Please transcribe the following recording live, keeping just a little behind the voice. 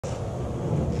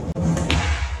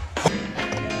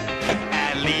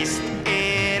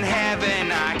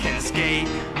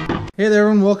Hey there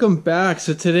everyone, welcome back.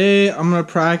 So today I'm going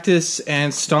to practice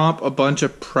and stomp a bunch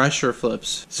of pressure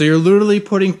flips. So you're literally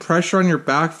putting pressure on your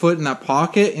back foot in that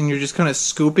pocket and you're just kind of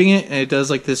scooping it and it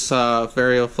does like this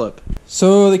varial flip.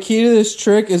 So the key to this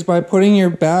trick is by putting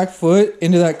your back foot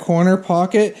into that corner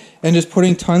pocket and just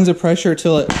putting tons of pressure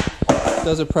till it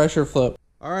does a pressure flip.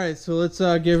 Alright, so let's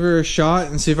give her a shot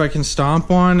and see if I can stomp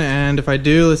one, and if I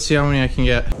do, let's see how many I can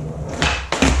get.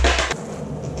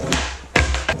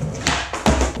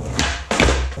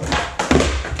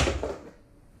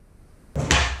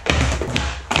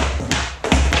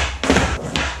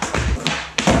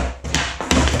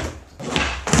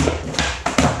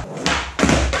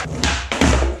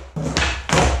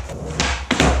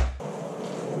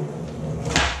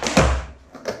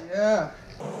 Yeah.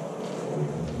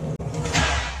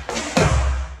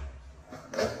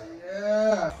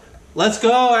 Yeah. Let's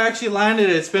go. I actually landed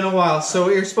it. It's been a while. So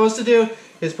what you're supposed to do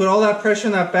is put all that pressure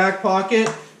in that back pocket.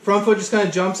 Front foot just kind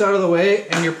of jumps out of the way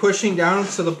and you're pushing down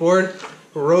so the board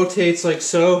rotates like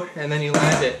so, and then you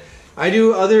land it. I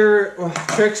do other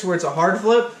tricks where it's a hard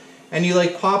flip and you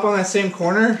like pop on that same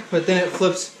corner, but then it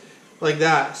flips like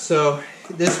that. So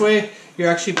this way you're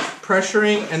actually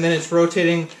pressuring and then it's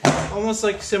rotating almost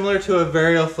like similar to a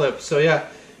varial flip. So yeah,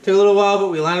 took a little while, but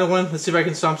we landed one. Let's see if I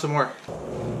can stomp some more.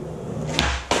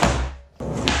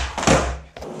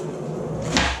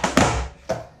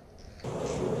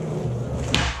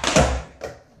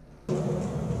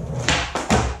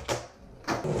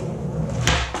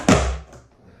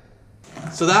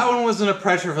 So that one wasn't a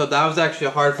pressure flip, that was actually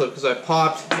a hard flip because I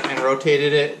popped and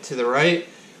rotated it to the right.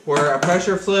 Where a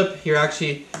pressure flip, you're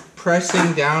actually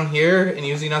pressing down here and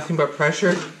using nothing but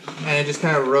pressure, and it just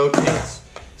kind of rotates.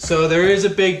 So there is a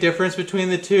big difference between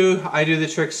the two. I do the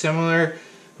trick similar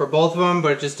for both of them,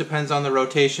 but it just depends on the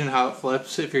rotation, how it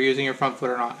flips, if you're using your front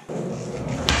foot or not.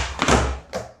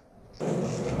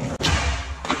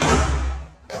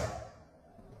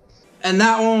 And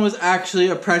that one was actually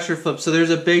a pressure flip, so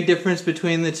there's a big difference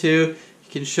between the two.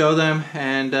 You can show them,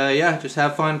 and yeah, just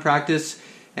have fun, practice,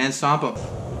 and stomp them.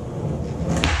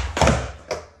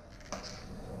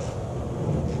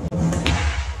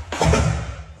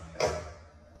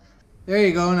 There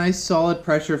you go, nice solid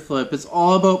pressure flip. It's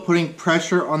all about putting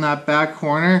pressure on that back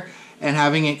corner and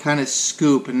having it kind of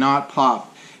scoop and not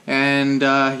pop. And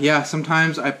yeah,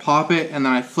 sometimes I pop it and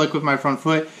then I flick with my front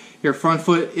foot. Your front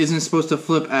foot isn't supposed to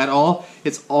flip at all.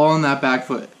 It's all on that back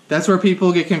foot. That's where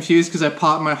people get confused because I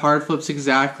pop my hard flips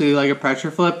exactly like a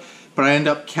pressure flip, but I end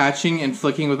up catching and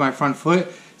flicking with my front foot,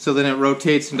 so then it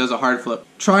rotates and does a hard flip.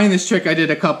 Trying this trick, I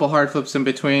did a couple hard flips in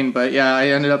between, but yeah, I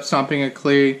ended up stomping a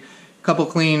couple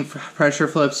clean pressure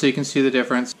flips so you can see the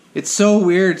difference. It's so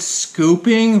weird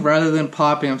scooping rather than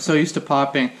popping. I'm so used to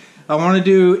popping. I want to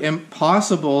do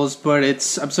impossibles, but I'm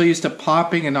so used to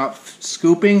popping and not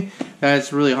scooping that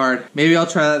it's really hard. Maybe I'll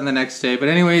try that in the next day. But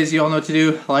anyways, you all know what to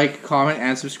do. Like, comment,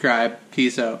 and subscribe.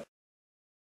 Peace out.